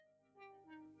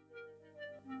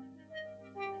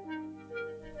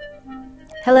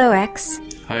Hello, X.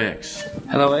 Hi, X.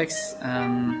 Hello, X.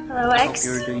 Hello, X. Hope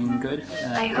you're doing good.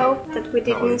 I hope that we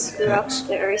didn't screw up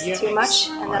the Earth too much.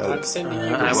 And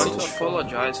that I want to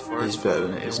apologize for He's better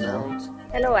than it is now.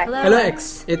 Hello, X. Hello, Hello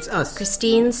X, it's us.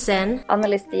 Christine Sen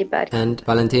Anneli Stiberg And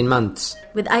Valentin Mantz.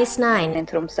 with Ice Nine in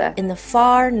Tromsø. in the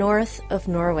far north of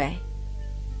Norway.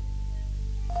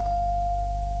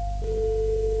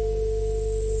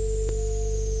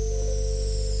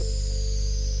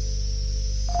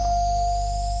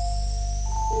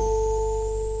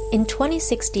 In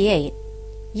 2068,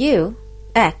 you,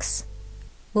 X,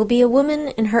 will be a woman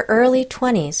in her early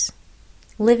 20s,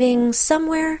 living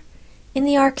somewhere in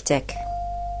the Arctic.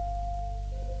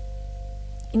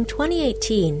 In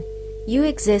 2018, you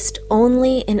exist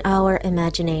only in our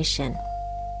imagination,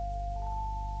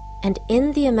 and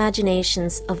in the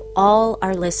imaginations of all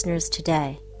our listeners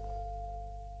today.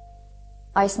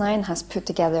 Ice Nine has put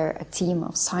together a team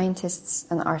of scientists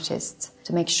and artists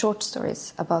to make short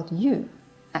stories about you,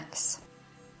 X.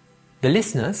 The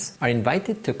listeners are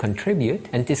invited to contribute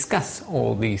and discuss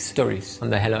all these stories on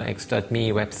the hellox.me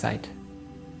website.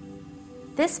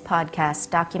 This podcast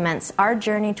documents our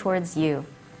journey towards you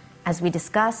as we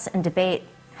discuss and debate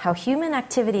how human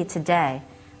activity today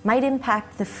might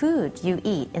impact the food you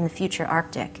eat in the future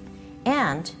Arctic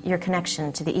and your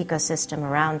connection to the ecosystem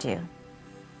around you.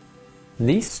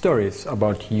 These stories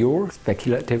about your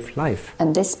speculative life.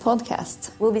 And this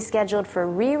podcast Will be scheduled for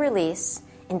re-release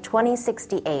in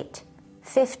 2068,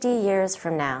 50 years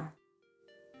from now.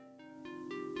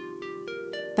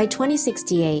 By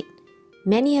 2068,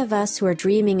 many of us who are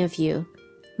dreaming of you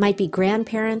might be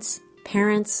grandparents,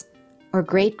 parents, or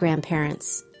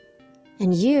great-grandparents.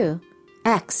 And you,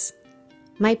 X,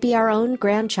 might be our own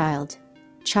grandchild,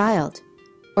 child,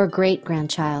 or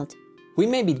great-grandchild. We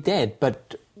may be dead,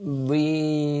 but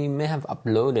we may have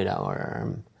uploaded our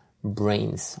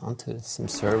brains onto some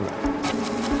server.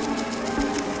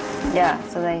 Yeah,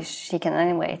 so she can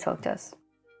anyway talk to us.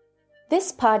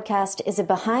 This podcast is a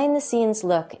behind-the-scenes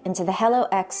look into the Hello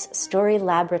X Story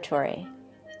Laboratory.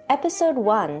 Episode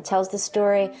 1 tells the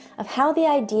story of how the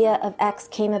idea of X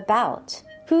came about,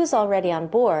 who's already on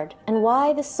board, and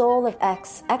why the soul of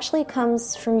X actually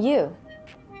comes from you,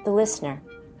 the listener.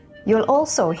 You'll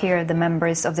also hear the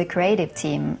members of the creative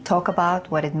team talk about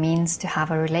what it means to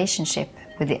have a relationship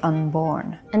with the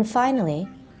unborn. And finally,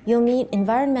 you'll meet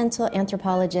environmental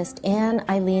anthropologist Anne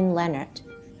Eileen Leonard,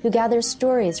 who gathers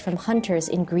stories from hunters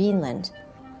in Greenland.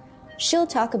 She'll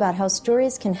talk about how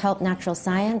stories can help natural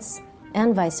science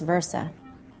and vice versa.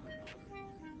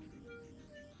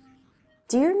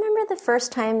 Do you remember the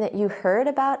first time that you heard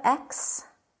about X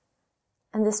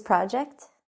and this project?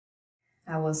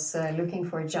 I was looking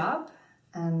for a job,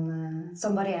 and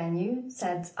somebody I knew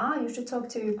said, you should talk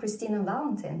to Christine and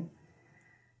Valentin.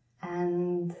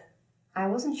 And I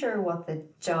wasn't sure what the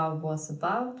job was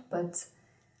about, but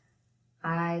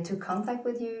I took contact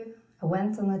with you. I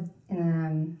went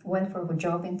went for a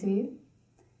job interview,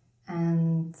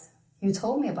 and you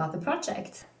told me about the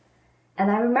project.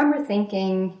 And I remember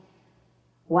thinking,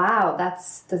 wow,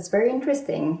 that's very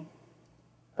interesting,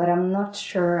 but I'm not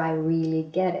sure I really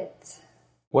get it.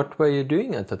 What were you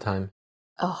doing at the time?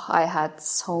 Oh, I had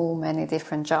so many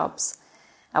different jobs.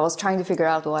 I was trying to figure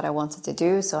out what I wanted to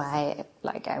do, so I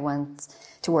went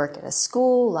to work at a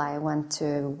school, I went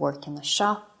to work in a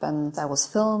shop, and I was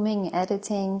filming,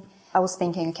 editing. I was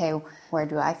thinking, okay, where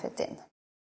do I fit in?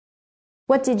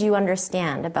 What did you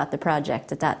understand about the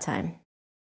project at that time?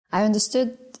 I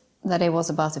understood that it was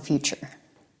about the future.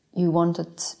 You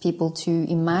wanted people to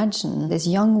imagine this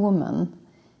young woman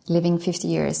living 50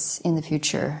 years in the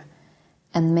future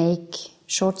and make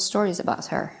short stories about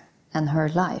her and her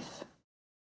life.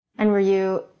 And were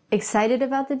you excited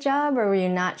about the job, or were you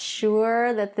not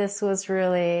sure that this was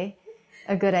really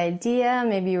a good idea?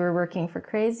 Maybe you were working for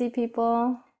crazy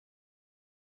people?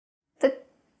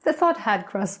 The thought had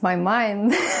crossed my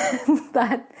mind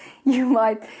that you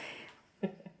might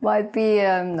be...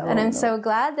 no, and I'm no. so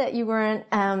glad that you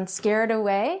weren't scared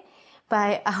away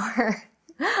by our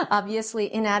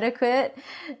obviously inadequate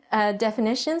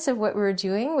definitions of what we were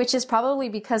doing, which is probably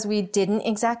because we didn't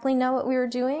exactly know what we were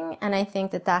doing. And I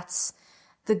think that that's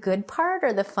the good part,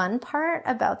 or the fun part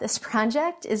about this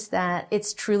project, is that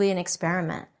it's truly an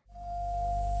experiment.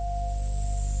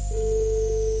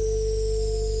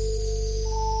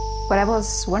 What I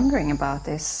was wondering about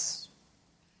is,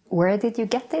 where did you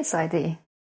get this idea?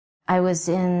 I was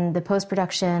in the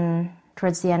post-production,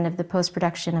 towards the end of the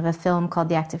post-production of a film called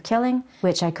The Act of Killing,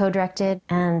 which I co-directed,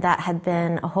 and that had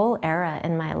been a whole era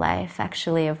in my life,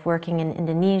 actually, of working in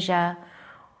Indonesia,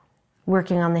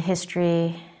 working on the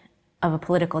history of a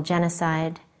political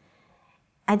genocide.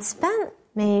 I'd spent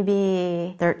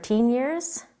maybe 13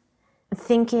 years,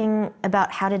 thinking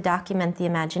about how to document the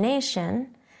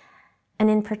imagination, and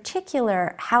in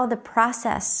particular, how the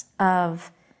process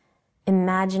of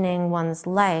imagining one's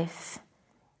life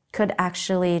could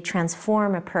actually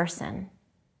transform a person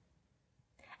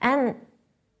and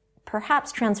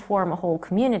perhaps transform a whole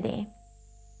community.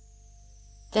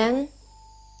 Then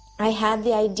I had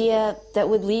the idea that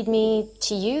would lead me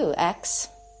to you, X,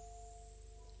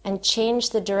 and change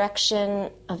the direction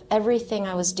of everything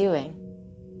I was doing.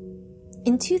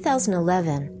 In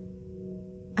 2011,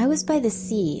 I was by the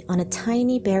sea on a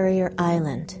tiny barrier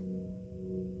island.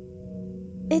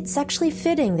 It's actually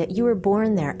fitting that you were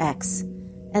born there, X,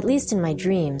 at least in my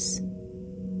dreams.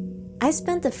 I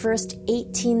spent the first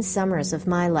 18 summers of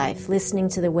my life listening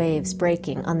to the waves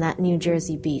breaking on that New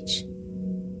Jersey beach.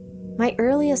 My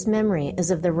earliest memory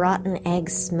is of the rotten egg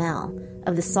smell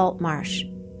of the salt marsh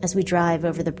as we drive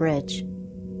over the bridge.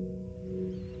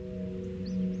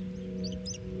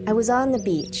 I was on the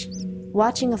beach,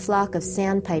 watching a flock of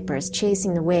sandpipers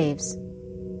chasing the waves.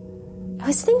 I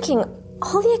was thinking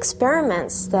all the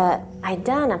experiments that I'd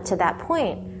done up to that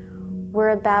point were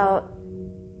about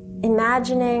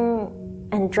imagining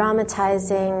and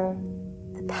dramatizing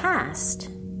the past.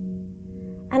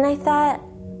 And I thought,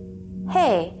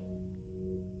 hey,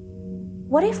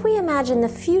 what if we imagine the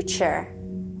future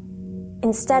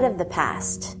instead of the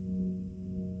past?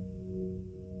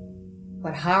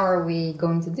 But how are we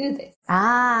going to do this?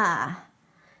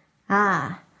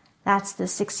 That's the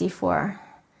 64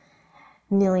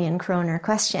 million kroner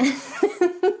question.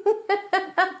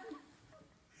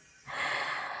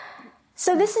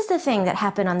 So this is the thing that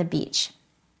happened on the beach.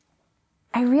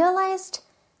 I realized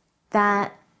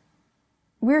that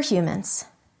we're humans,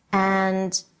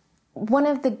 and one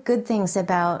of the good things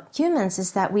about humans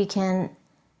is that we can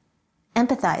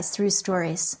empathize through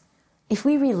stories. If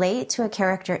we relate to a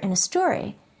character in a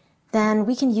story, then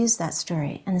we can use that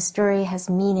story, and the story has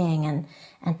meaning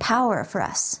and power for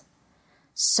us.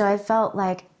 So I felt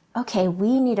like, okay,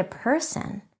 we need a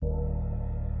person.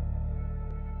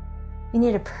 We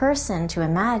need a person to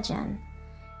imagine,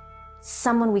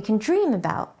 someone we can dream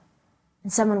about,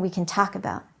 and someone we can talk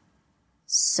about.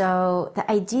 So the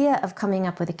idea of coming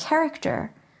up with a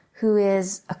character who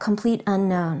is a complete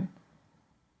unknown,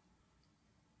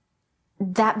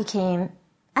 that became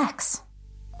X.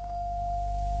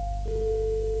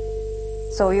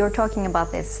 So you're talking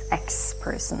about this X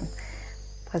person.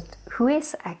 But who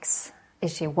is X?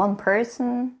 Is she one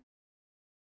person?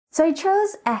 So I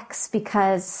chose X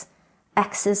because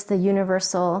X is the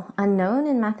universal unknown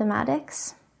in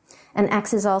mathematics. And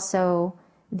X is also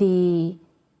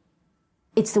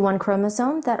it's the one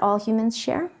chromosome that all humans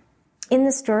share. In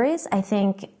the stories, I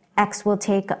think X will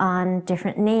take on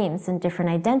different names and different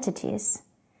identities.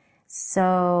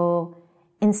 So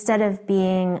instead of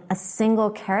being a single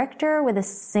character with a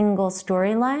single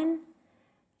storyline,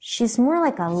 she's more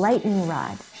like a lightning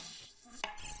rod.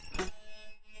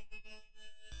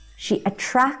 She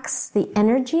attracts the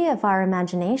energy of our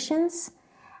imaginations,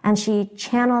 and she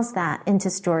channels that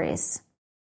into stories.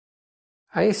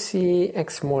 I see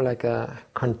X more like a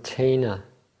container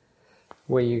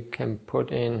where you can put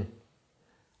in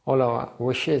all our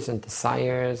wishes and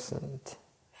desires and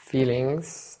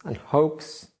feelings and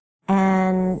hopes.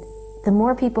 And the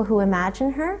more people who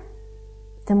imagine her,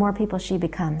 the more people she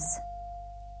becomes.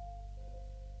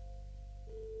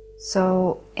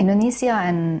 So Indonesia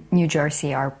and New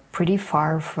Jersey are pretty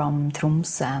far from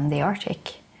Tromsø and the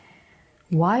Arctic.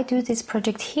 Why do this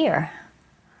project here?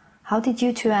 How did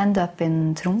you two end up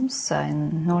in Tromsø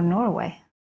in North Norway?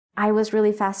 I was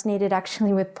really fascinated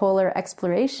actually with polar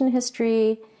exploration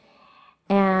history,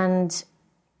 and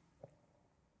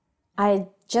I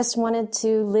just wanted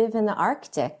to live in the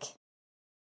Arctic.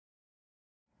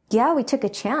 Yeah, we took a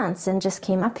chance and just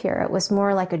came up here. It was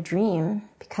more like a dream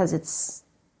because it's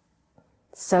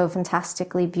so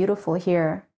fantastically beautiful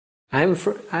here.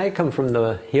 I come from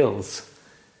the hills,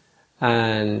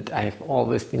 and I've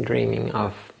always been dreaming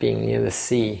of being near the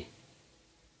sea.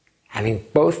 Having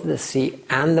both the sea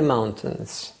and the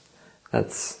mountains,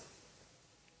 that's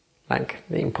like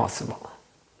the impossible.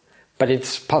 But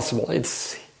it's possible, it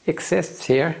exists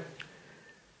here,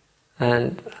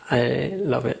 and I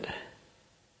love it.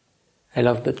 I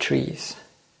love the trees.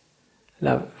 I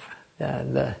love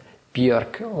the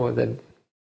björk or the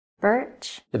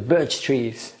birch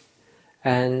trees.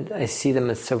 And I see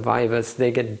them as survivors. They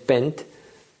get bent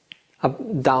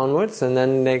downwards and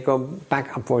then they go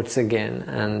back upwards again,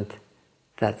 and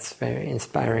that's very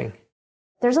inspiring.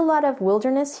 There's a lot of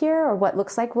wilderness here, or what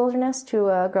looks like wilderness to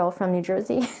a girl from New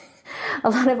Jersey. A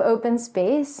lot of open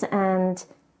space, and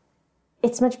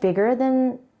it's much bigger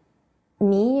than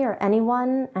me or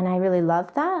anyone, and I really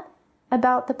love that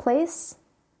about the place.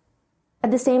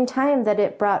 At the same time that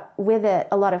it brought with it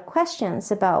a lot of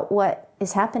questions about what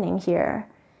is happening here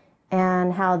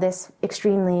and how this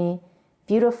extremely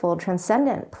beautiful,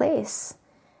 transcendent place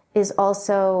is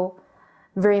also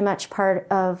very much part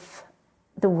of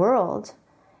the world,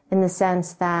 in the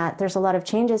sense that there's a lot of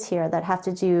changes here that have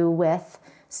to do with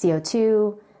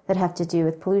CO2, that have to do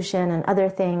with pollution and other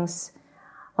things,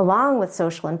 along with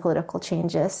social and political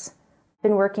changes. I've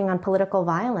been working on political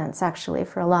violence, actually,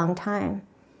 for a long time.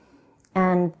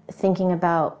 And thinking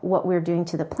about what we're doing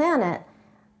to the planet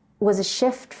was a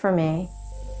shift for me.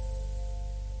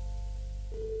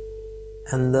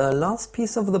 And the last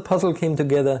piece of the puzzle came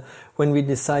together when we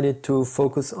decided to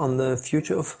focus on the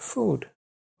future of food.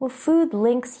 Well, food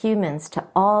links humans to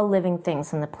all living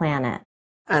things on the planet.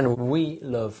 And we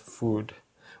love food.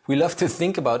 We love to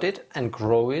think about it and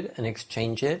grow it and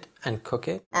exchange it and cook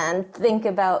it. And think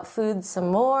about food some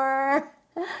more.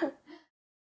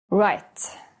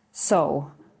 Right.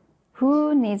 So,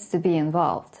 who needs to be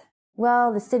involved?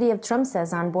 Well, the city of Tromsø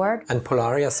is on board. And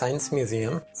Polaria Science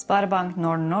Museum. Sparebank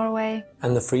Northern Norway.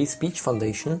 And the Free Speech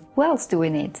Foundation. Who else do we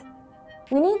need?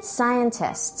 We need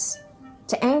scientists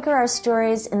to anchor our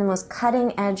stories in the most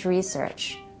cutting-edge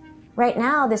research. Right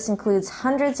now, this includes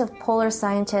hundreds of polar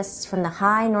scientists from the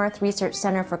High North Research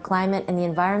Center for Climate and the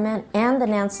Environment and the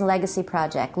Nansen Legacy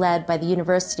Project, led by the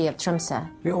University of Tromsø.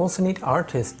 We also need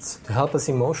artists to help us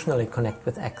emotionally connect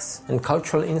with X, and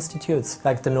cultural institutes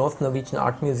like the North Norwegian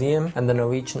Art Museum and the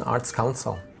Norwegian Arts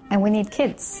Council. And we need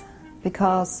kids,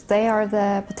 because they are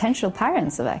the potential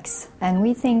parents of X, and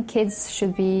we think kids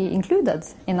should be included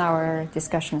in our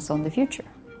discussions on the future.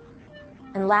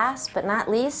 And last but not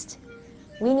least,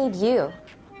 we need you.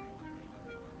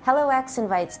 HelloX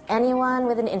invites anyone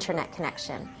with an internet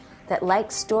connection that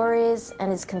likes stories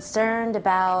and is concerned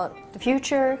about the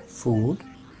future, food,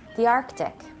 the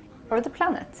Arctic, or the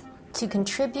planet, to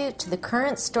contribute to the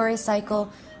current story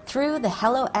cycle through the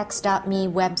HelloX.me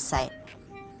website.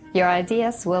 Your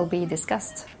ideas will be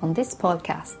discussed on this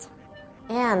podcast.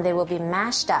 And they will be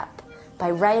mashed up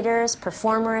by writers,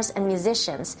 performers, and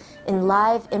musicians in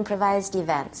live improvised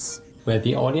events, where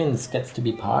the audience gets to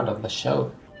be part of the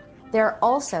show. There are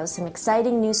also some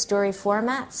exciting new story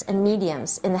formats and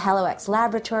mediums in the HelloX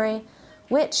laboratory,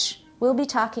 which we'll be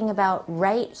talking about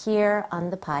right here on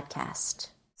the podcast.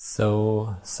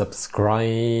 So, subscribe.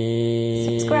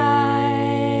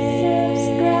 Subscribe.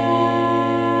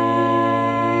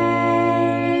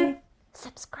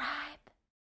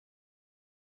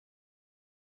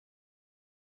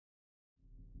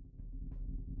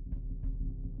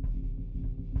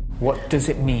 What does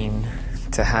it mean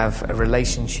to have a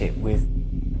relationship with?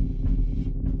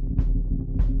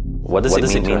 What does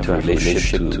it mean to have a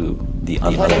relationship to the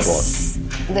unborn?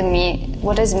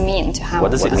 What does it mean to have a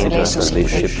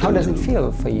relationship? How does it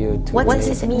feel for you to? What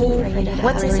does it mean for you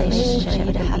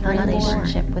to have a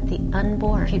relationship with the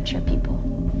unborn? Future people.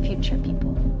 Future people.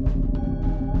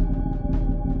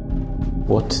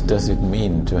 What does it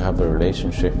mean to have a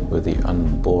relationship with the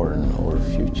unborn or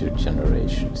future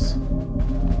generations?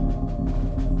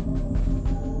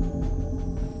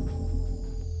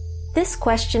 This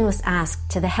question was asked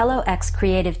to the HelloX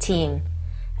creative team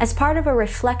as part of a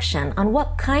reflection on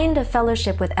what kind of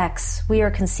fellowship with X we are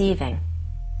conceiving.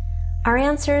 Our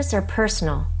answers are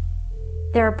personal.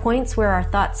 There are points where our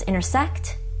thoughts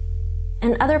intersect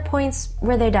and other points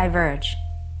where they diverge.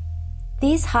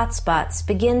 These hotspots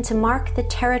begin to mark the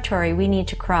territory we need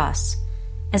to cross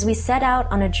as we set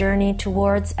out on a journey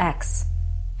towards X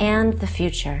and the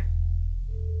future.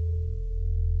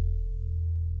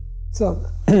 So,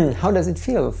 how does it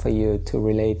feel for you to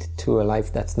relate to a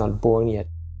life that's not born yet?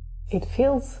 It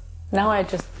feels, now I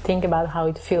just think about how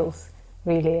it feels,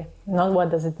 really. Not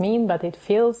what does it mean, but it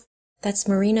feels. That's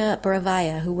Marina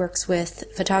Borovaya, who works with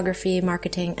photography,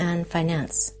 marketing, and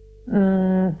finance.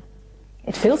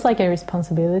 It feels like a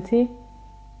responsibility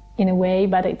in a way,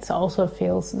 but it also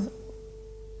feels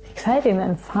exciting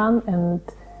and fun and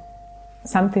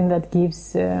something that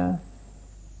gives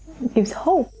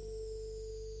hope.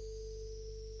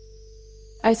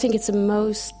 I think it's the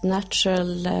most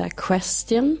natural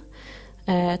question.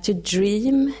 To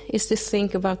dream is to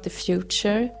think about the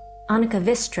future. Annika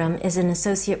Wistrom is an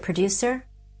associate producer.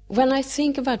 When I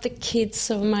think about the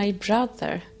kids of my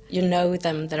brother, you know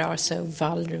them, they are so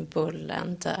vulnerable,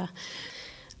 and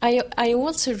I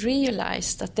also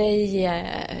realize that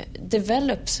they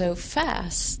develop so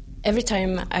fast. Every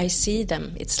time I see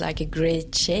them, it's like a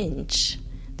great change.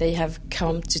 They have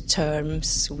come to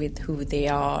terms with who they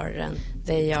are, and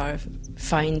they are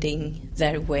finding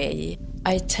their way.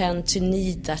 I tend to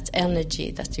need that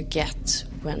energy that you get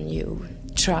when you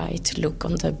try to look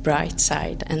on the bright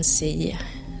side and see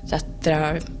that there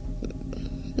are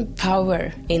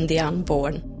power in the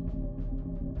unborn.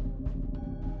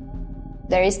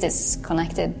 There is this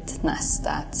connectedness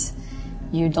that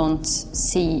you don't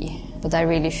see, but I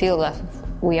really feel that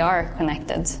we are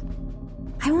connected.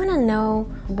 I want to know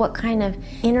what kind of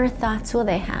inner thoughts will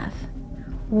they have?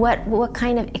 What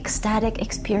kind of ecstatic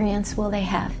experience will they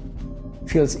have?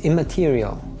 Feels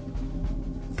immaterial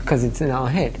because it's in our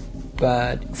head.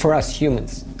 But for us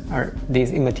humans,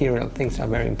 these immaterial things are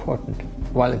very important.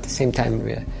 While at the same time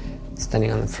we're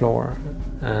standing on the floor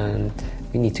and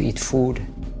we need to eat food.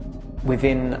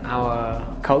 Within our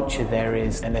culture there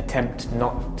is an attempt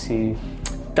not to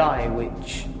die,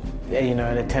 which, an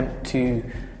attempt to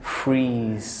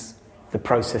freeze the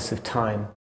process of time.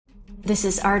 This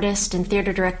is artist and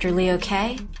theater director Leo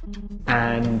Kay.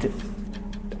 And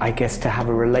I guess to have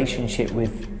a relationship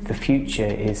with the future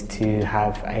is to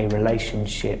have a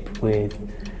relationship with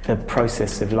the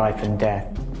process of life and death.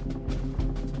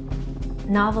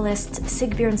 Novelist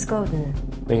Sigbjørn Skoden.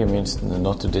 I think it means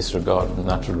not to disregard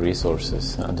natural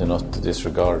resources and to not to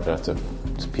disregard that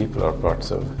the people are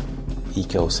parts of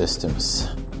ecosystems.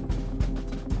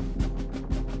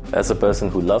 As a person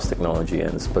who loves technology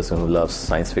and as a person who loves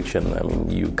science fiction,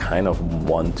 you kind of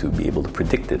want to be able to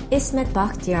predict it. Ismet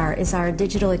Bakhtiar is our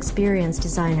digital experience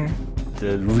designer.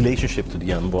 The relationship to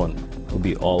the unborn will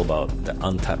be all about the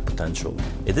untapped potential.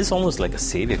 It is almost like a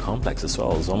savior complex as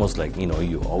well. It's almost like,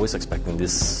 you're always expecting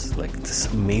this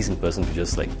amazing person to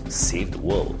just save the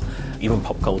world. Even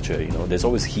pop culture, there's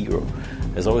always a hero.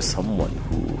 There's always someone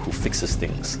who fixes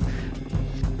things.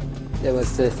 There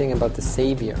was the thing about the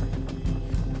savior.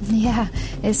 Yeah,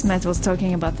 Ismet was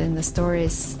talking about in the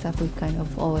stories that we kind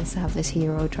of always have this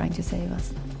hero trying to save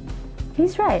us.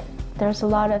 He's right. There's a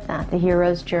lot of that. The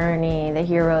hero's journey, the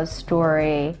hero's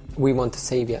story. We want a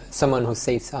savior, someone who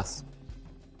saves us.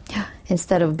 Yeah,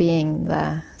 instead of being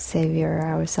the savior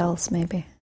ourselves, maybe.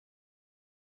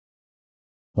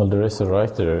 Well, there is a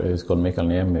writer who's called Mikael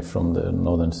Niemi from the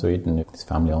northern Sweden. His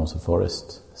family owns a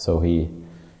forest, so he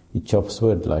chops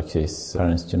wood like his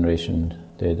parents' generation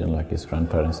did, and like his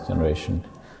grandparents' generation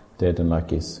did, and like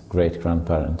his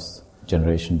great-grandparents'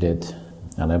 generation did.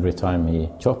 And every time he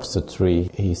chops a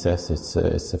tree, he says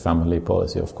it's a family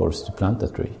policy, of course, to plant the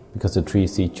tree. Because the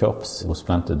trees he chops was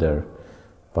planted there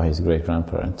by his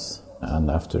great-grandparents.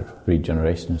 And after 3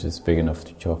 generations, it's big enough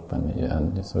to chop,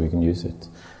 and so you can use it.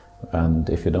 And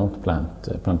if you don't plant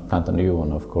a new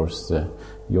one, of course,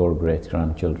 your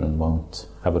great-grandchildren won't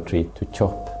have a tree to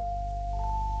chop.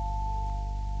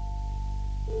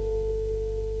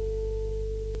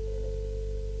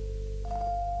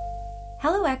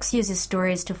 Hello X uses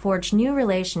stories to forge new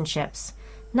relationships,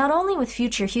 not only with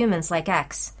future humans like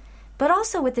X, but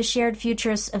also with the shared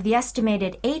futures of the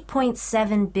estimated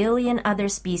 8.7 billion other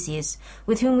species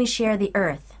with whom we share the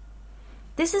Earth.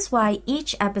 This is why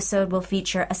each episode will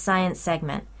feature a science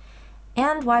segment,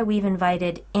 and why we've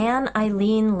invited Anne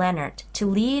Eileen Leonard to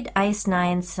lead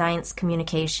ICE9's science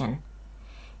communication.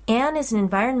 Anne is an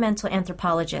environmental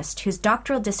anthropologist whose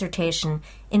doctoral dissertation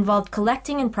involved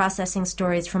collecting and processing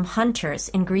stories from hunters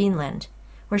in Greenland,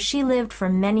 where she lived for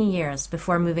many years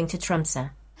before moving to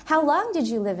Tromsø. How long did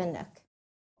you live in Nuuk?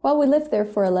 Well, we lived there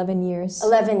for 11 years.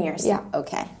 11 years? Yeah.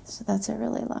 Okay, so that's a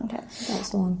really long time.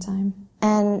 That's a long time.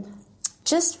 And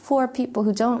just for people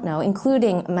who don't know,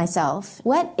 including myself,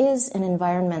 what is an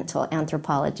environmental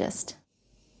anthropologist?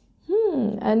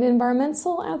 An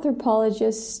environmental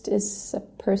anthropologist is a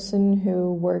person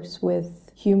who works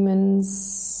with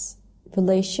humans'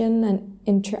 relation and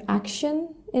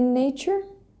interaction in nature.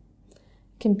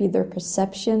 It can be their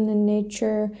perception in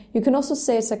nature. You can also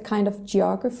say it's a kind of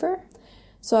geographer.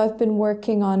 So I've been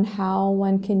working on how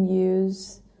one can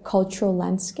use cultural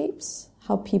landscapes,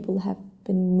 how people have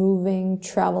been moving,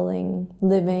 traveling,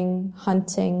 living,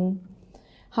 hunting,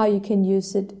 how you can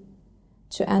use it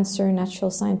to answer natural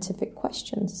scientific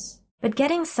questions. But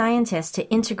getting scientists to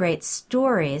integrate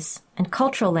stories and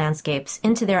cultural landscapes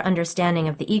into their understanding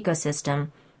of the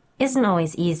ecosystem isn't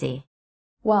always easy.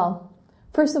 Well,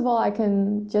 first of all, I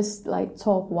can just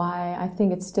talk why I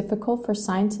think it's difficult for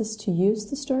scientists to use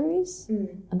the stories.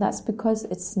 And that's because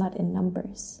it's not in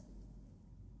numbers.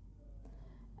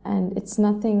 And it's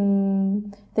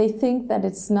nothing, they think that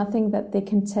it's nothing that they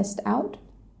can test out.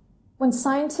 When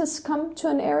scientists come to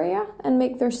an area and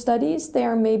make their studies, they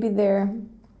are maybe there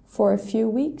for a few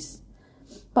weeks.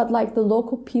 But the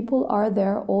local people are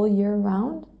there all year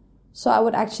round. So I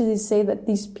would actually say that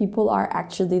these people are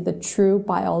actually the true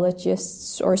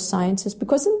biologists or scientists,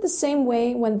 because in the same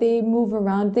way, when they move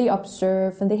around, they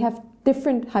observe and they have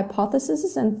different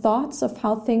hypotheses and thoughts of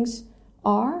how things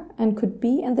are and could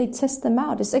be, and they test them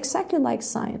out. It's exactly like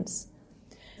science.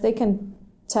 They can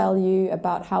tell you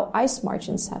about how ice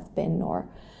margins have been, or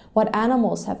what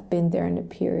animals have been there in a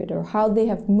period, or how they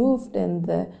have moved in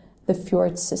the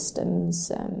fjord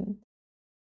systems.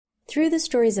 Through the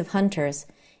stories of hunters,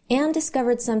 Anne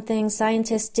discovered something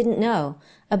scientists didn't know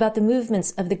about the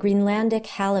movements of the Greenlandic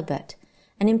halibut,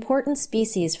 an important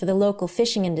species for the local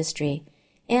fishing industry,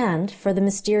 and for the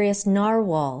mysterious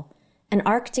narwhal, an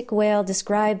Arctic whale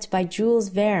described by Jules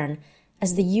Verne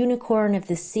as the unicorn of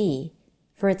the sea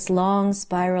for its long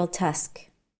spiral tusk.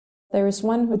 There is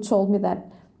one who told me that,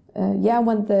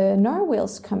 when the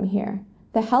narwhals come here,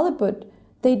 the halibut,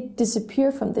 they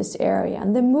disappear from this area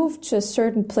and they move to a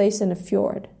certain place in a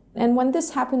fjord. And when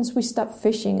this happens, we stop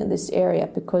fishing in this area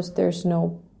because there's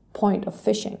no point of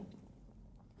fishing.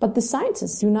 But the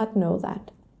scientists do not know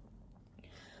that.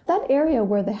 That area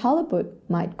where the halibut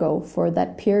might go for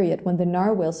that period when the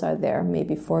narwhals are there,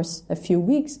 maybe for a few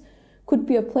weeks, could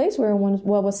be a place where one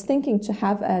was thinking to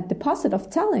have a deposit of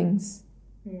tailings.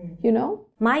 You know?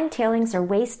 Mine tailings are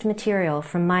waste material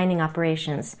from mining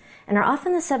operations and are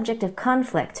often the subject of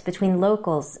conflict between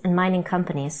locals and mining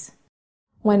companies.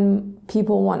 When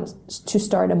people want to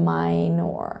start a mine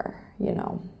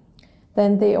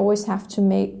then they always have to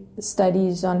make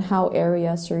studies on how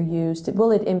areas are used.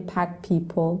 Will it impact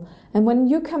people? And when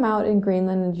you come out in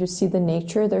Greenland and you see the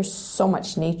nature, there's so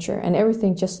much nature and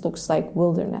everything just looks like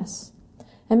wilderness.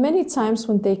 And many times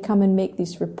when they come and make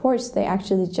these reports, they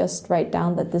actually just write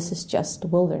down that this is just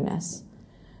wilderness.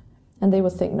 And they will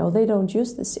think, no, they don't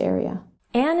use this area.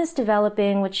 Anne is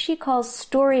developing what she calls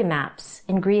story maps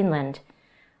in Greenland,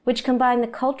 which combine the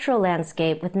cultural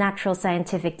landscape with natural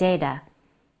scientific data.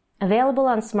 Available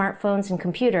on smartphones and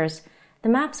computers, the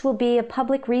maps will be a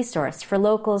public resource for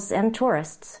locals and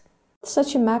tourists.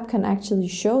 Such a map can actually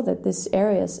show that this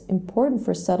area is important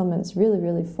for settlements really,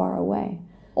 really far away.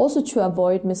 Also to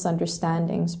avoid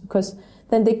misunderstandings, because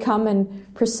then they come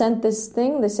and present this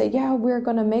thing. They say, we're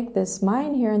going to make this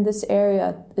mine here in this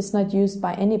area. It's not used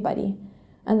by anybody.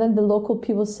 And then the local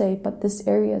people say, but this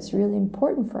area is really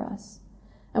important for us.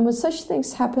 And when such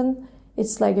things happen,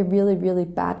 it's like a really, really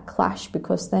bad clash,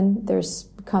 because then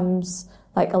becomes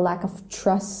like a lack of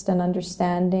trust and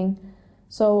understanding.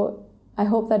 So I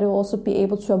hope that it will also be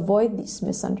able to avoid these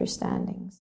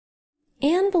misunderstandings.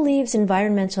 Anne believes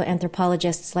environmental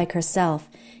anthropologists like herself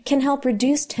can help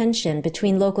reduce tension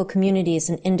between local communities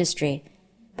and industry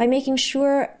by making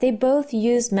sure they both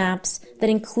use maps that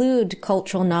include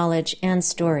cultural knowledge and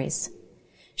stories.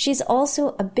 She's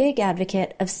also a big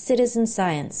advocate of citizen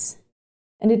science.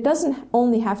 And it doesn't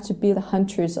only have to be the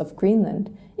hunters of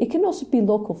Greenland. It can also be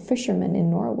local fishermen in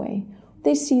Norway.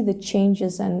 They see the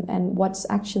changes and what's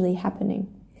actually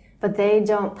happening. But they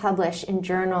don't publish in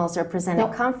journals or present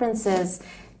at conferences.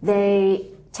 They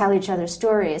tell each other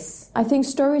stories. I think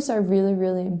stories are really,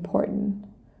 really important.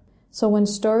 So when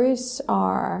stories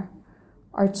are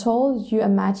told, you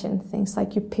imagine things,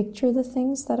 like you picture the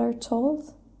things that are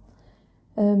told.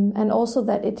 And also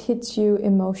that it hits you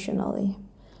emotionally.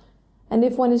 And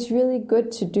if one is really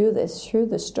good to do this through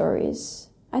the stories,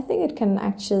 I think it can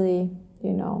actually,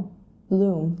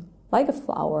 bloom like a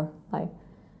flower,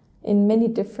 in many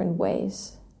different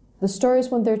ways. The stories,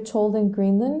 when they're told in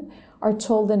Greenland, are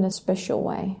told in a special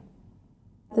way.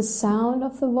 The sound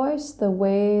of the voice, the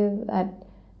way that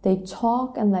they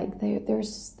talk, and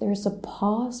there's a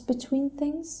pause between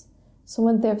things. So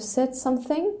when they've said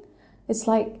something, it's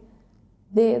like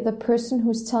the person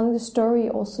who's telling the story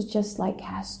also just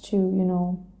has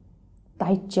to,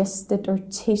 digest it or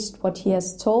taste what he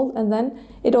has told. And then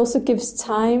it also gives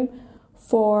time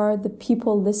for the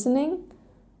people listening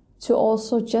to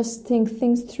also just think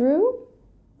things through,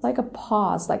 like a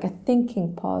pause, like a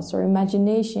thinking pause or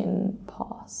imagination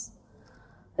pause.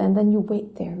 And then you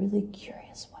wait there, really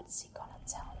curious, what's he gonna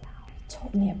tell now? He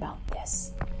told me about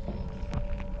this.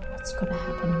 What's gonna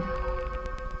happen now?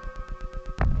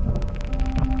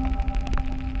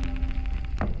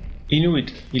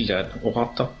 Inuit illat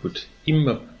oqartarput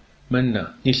imma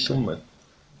manna nillummat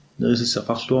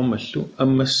nerisissaqarluarmallu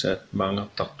ammassaat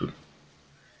maangartartut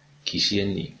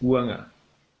kisianni uanga.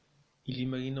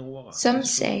 Some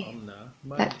say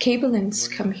that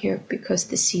Kabylins come here because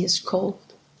the sea is cold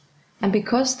and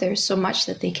because there's so much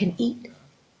that they can eat.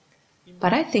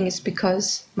 But I think it's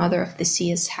because Mother of the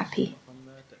Sea is happy.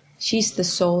 She's the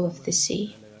soul of the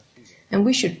sea, and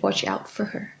we should watch out for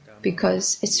her,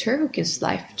 because it's her who gives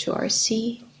life to our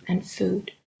sea and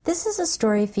food. This is a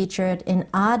story featured in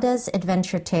Ada's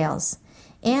Adventure Tales,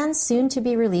 Anne's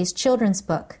soon-to-be-released children's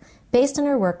book, based on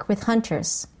her work with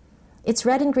hunters. It's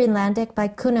read in Greenlandic by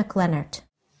Kunak Leonard.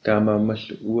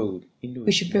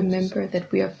 We should remember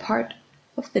that we are part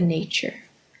of the nature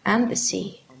and the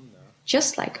sea.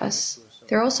 Just like us,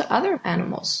 there are also other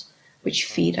animals which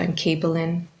feed on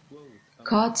cabalin.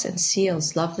 Cods and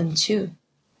seals love them too.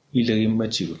 We should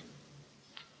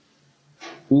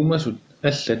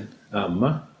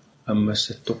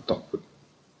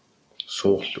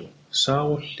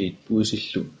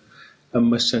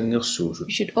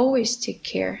always take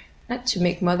care not to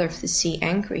make Mother of the Sea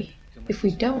angry. If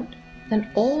we don't, then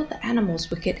all the animals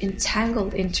will get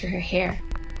entangled into her hair.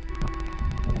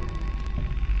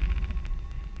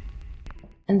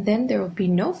 And then there will be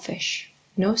no fish,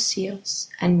 no seals,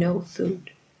 and no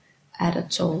food, Ada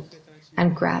told,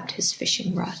 and grabbed his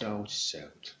fishing rod.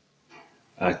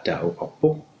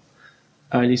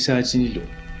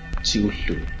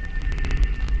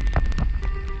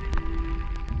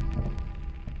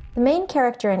 The main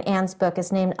character in Anne's book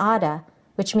is named Ada,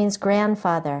 which means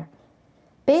grandfather.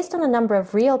 Based on a number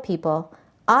of real people,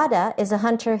 Ada is a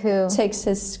hunter who takes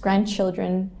his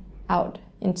grandchildren out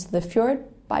into the fjord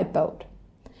by boat.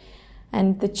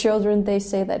 And the children, they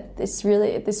say that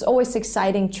it's always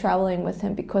exciting traveling with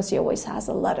him because he always has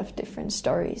a lot of different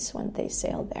stories when they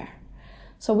sail there.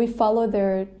 So we follow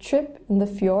their trip in the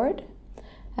fjord.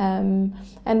 And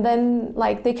then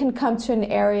they can come to an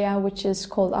area which is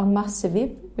called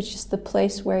Angmarsevib, which is the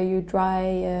place where you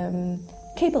dry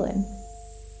cabalin.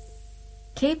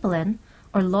 Cabalin,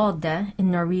 or lodde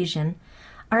in Norwegian,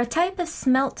 are a type of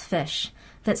smelt fish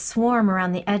that swarm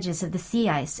around the edges of the sea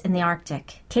ice in the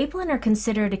Arctic. Capelin are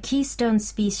considered a keystone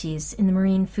species in the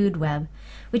marine food web,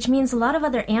 which means a lot of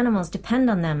other animals depend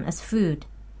on them as food.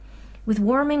 With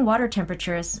warming water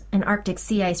temperatures and Arctic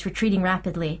sea ice retreating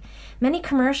rapidly, many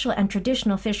commercial and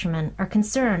traditional fishermen are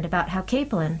concerned about how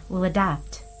capelin will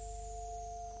adapt.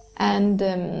 And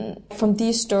from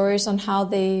these stories on how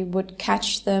they would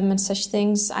catch them and such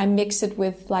things, I mix it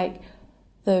with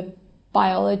the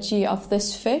biology of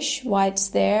this fish, why it's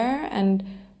there and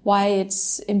why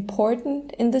it's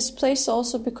important in this place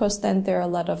also, because then there are a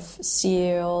lot of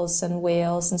seals and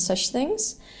whales and such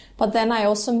things. But then I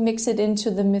also mix it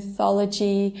into the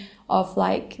mythology of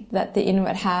that the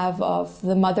Inuit have of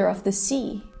the Mother of the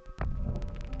Sea.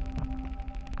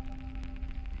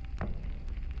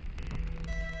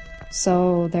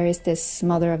 So there is this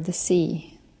Mother of the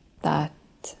Sea that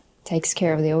takes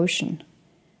care of the ocean.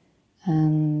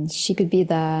 And she could be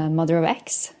the mother of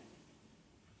X.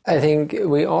 I think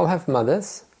we all have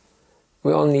mothers.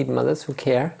 We all need mothers who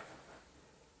care.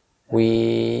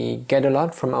 We get a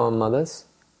lot from our mothers.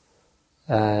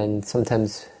 And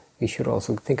sometimes we should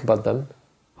also think about them,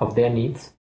 of their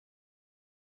needs.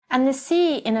 And the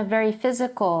sea, in a very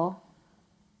physical,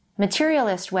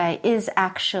 materialist way, is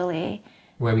actually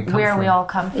where we all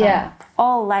come from. Yeah.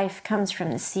 All life comes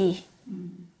from the sea.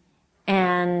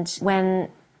 And when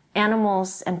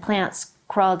animals and plants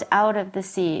crawled out of the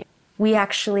sea, we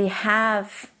actually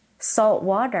have salt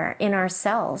water in our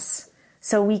cells.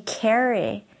 So we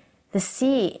carry the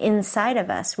sea inside of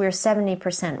us. We're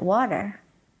 70% water.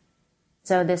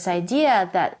 So this idea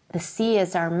that the sea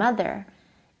is our mother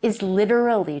is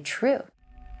literally true.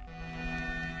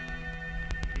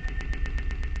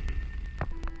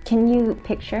 Can you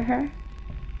picture her?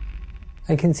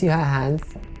 I can see her hands.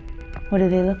 What do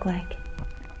they look like?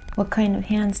 What kind of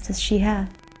hands does she have?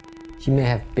 She may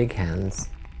have big hands.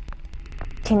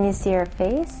 Can you see her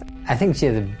face? I think she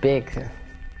has a big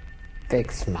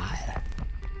smile.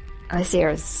 I see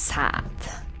her sad.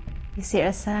 You see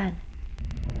her sad?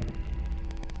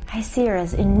 I see her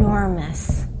as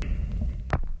enormous.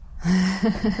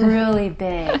 Really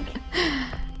big.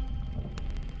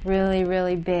 Really,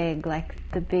 really big, like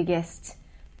the biggest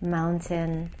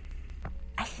mountain.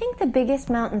 I think the biggest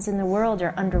mountains in the world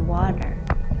are underwater.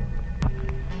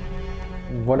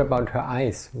 What about her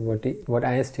eyes? What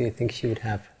eyes do you think she would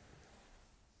have?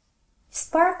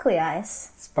 Sparkly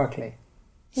eyes. Sparkly.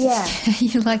 Yeah.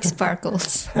 You like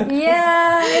sparkles.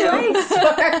 Yeah, I like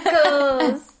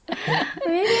sparkles.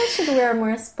 Maybe I should wear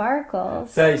more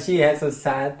sparkles. So she has a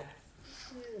sad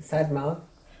mouth.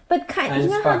 But you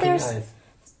know how there's eyes.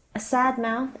 A sad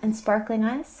mouth and sparkling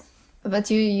eyes? But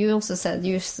you also said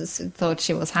you thought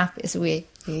she was happy, so we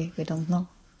don't know.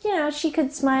 You know, she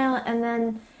could smile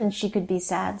and she could be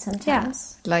sad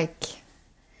sometimes. Yeah,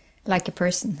 like a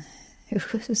person who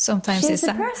sometimes is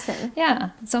sad. She's a person. Yeah,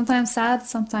 sometimes sad,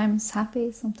 sometimes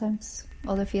happy, sometimes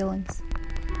other feelings.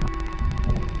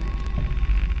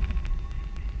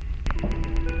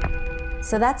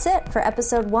 So that's it for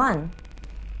episode 1.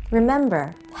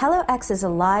 Remember, HelloX is a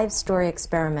live story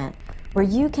experiment where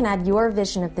you can add your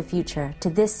vision of the future to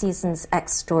this season's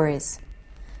X stories.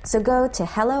 So go to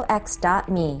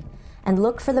hellox.me and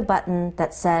look for the button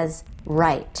that says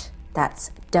Write.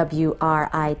 That's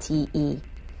WRITE.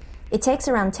 It takes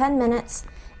around 10 minutes.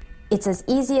 It's as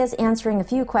easy as answering a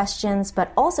few questions,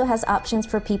 but also has options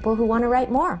for people who want to write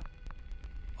more.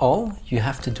 All you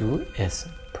have to do is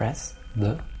press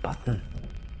the button.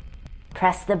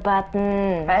 Press the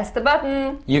button. Press the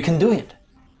button. You can do it.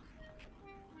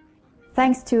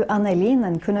 Thanks to Anne-Elin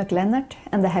and Kunuk Lennart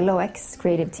and the HelloX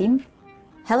creative team.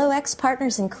 HelloX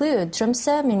partners include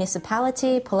Tromsø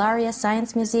Municipality, Polaria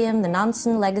Science Museum, the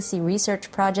Nansen Legacy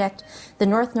Research Project, the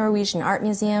North Norwegian Art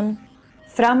Museum,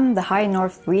 Fram, the High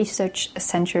North Research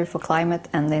Center for Climate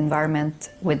and the Environment,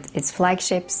 with its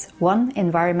flagships: 1.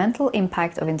 Environmental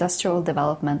impact of industrial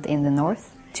development in the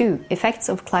north. 2. Effects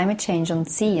of climate change on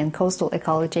sea and coastal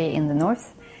ecology in the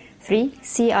north. 3.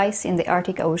 Sea ice in the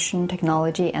Arctic Ocean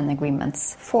technology and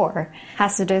agreements. 4.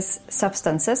 Hazardous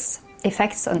substances.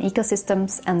 Effects on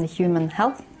ecosystems and human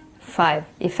health. 5.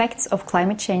 Effects of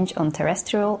climate change on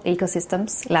terrestrial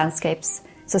ecosystems, landscapes,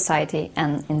 society,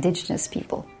 and indigenous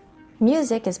people.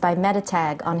 Music is by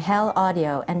Metatag on Hell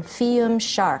Audio and Fium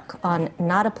Shark on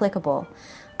Not Applicable.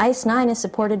 Ice 9 is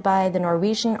supported by the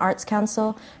Norwegian Arts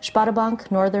Council, Sparebank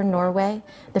Northern Norway,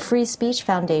 the Free Speech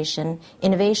Foundation,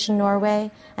 Innovation Norway,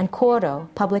 and Koro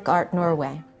Public Art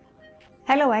Norway.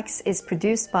 HelloX is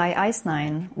produced by Ice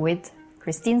 9 with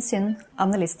Christine Sund,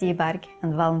 Anneli Stiberg,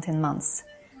 and Valentin Mans.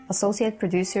 Associate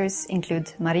producers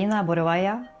include Marina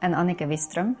Borovaya and Annika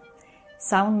Wiström.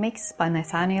 Sound mix by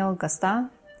Nathaniel Gastin.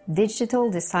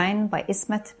 Digital design by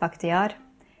Ismet Bakhtiar.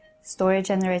 Story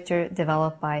generator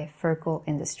developed by Furkel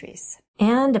Industries.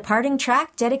 And a parting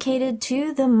track dedicated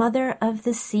to the Mother of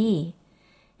the Sea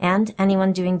and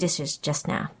anyone doing dishes just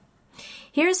now.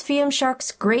 Here's Fium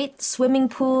Shark's Great Swimming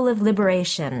Pool of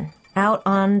Liberation, out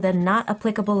on the Not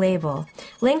Applicable label.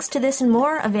 Links to this and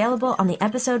more available on the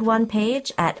episode 1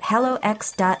 page at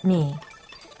hellox.me.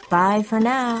 Bye for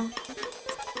now.